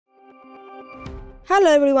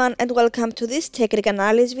Hello everyone and welcome to this technical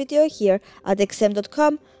analysis video here at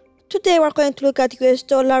xm.com. Today we're going to look at US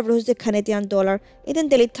dollar versus the Canadian dollar in the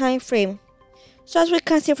daily time frame. So as we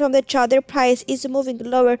can see from the chart, the price is moving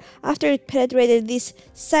lower after it penetrated this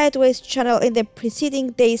sideways channel in the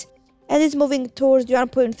preceding days and is moving towards the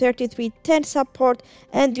 1.3310 support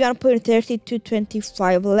and the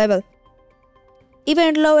 1.3225 level.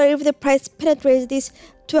 Even lower if the price penetrates this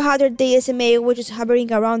 200-day SMA, which is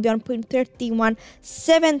hovering around the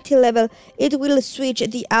 1.3170 level, it will switch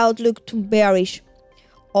the outlook to bearish.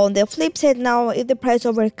 On the flip side now, if the price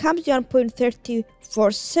overcomes the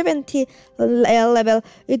 1.3470 level,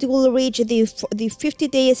 it will reach the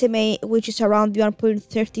 50-day SMA, which is around the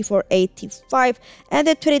 1.3485, and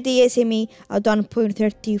the 20-day SMA at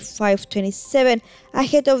 1.3527,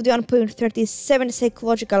 ahead of the 1.37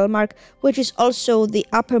 psychological mark, which is also the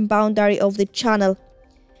upper boundary of the channel.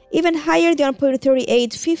 Even higher, the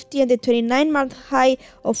 1.3850 and the 29-month high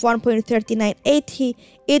of 1.3980,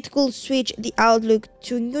 it could switch the outlook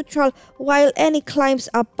to neutral, while any climbs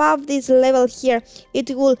above this level here, it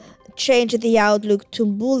will change the outlook to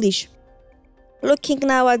bullish. Looking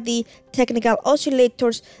now at the technical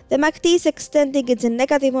oscillators, the MACD is extending its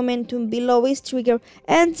negative momentum below its trigger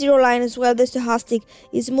and zero line, as well. The stochastic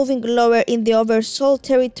is moving lower in the oversold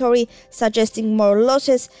territory, suggesting more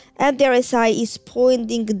losses, and the RSI is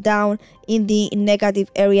pointing down in the negative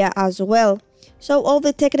area as well. So all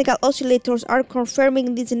the technical oscillators are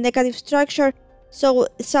confirming this negative structure. So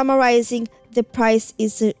summarizing, the price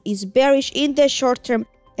is bearish in the short term,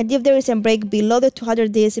 and if there is a break below the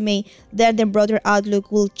 200-day SMA, then the broader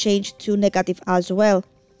outlook will change to negative as well.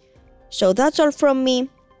 So that's all from me.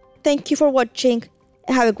 Thank you for watching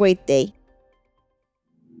and have a great day.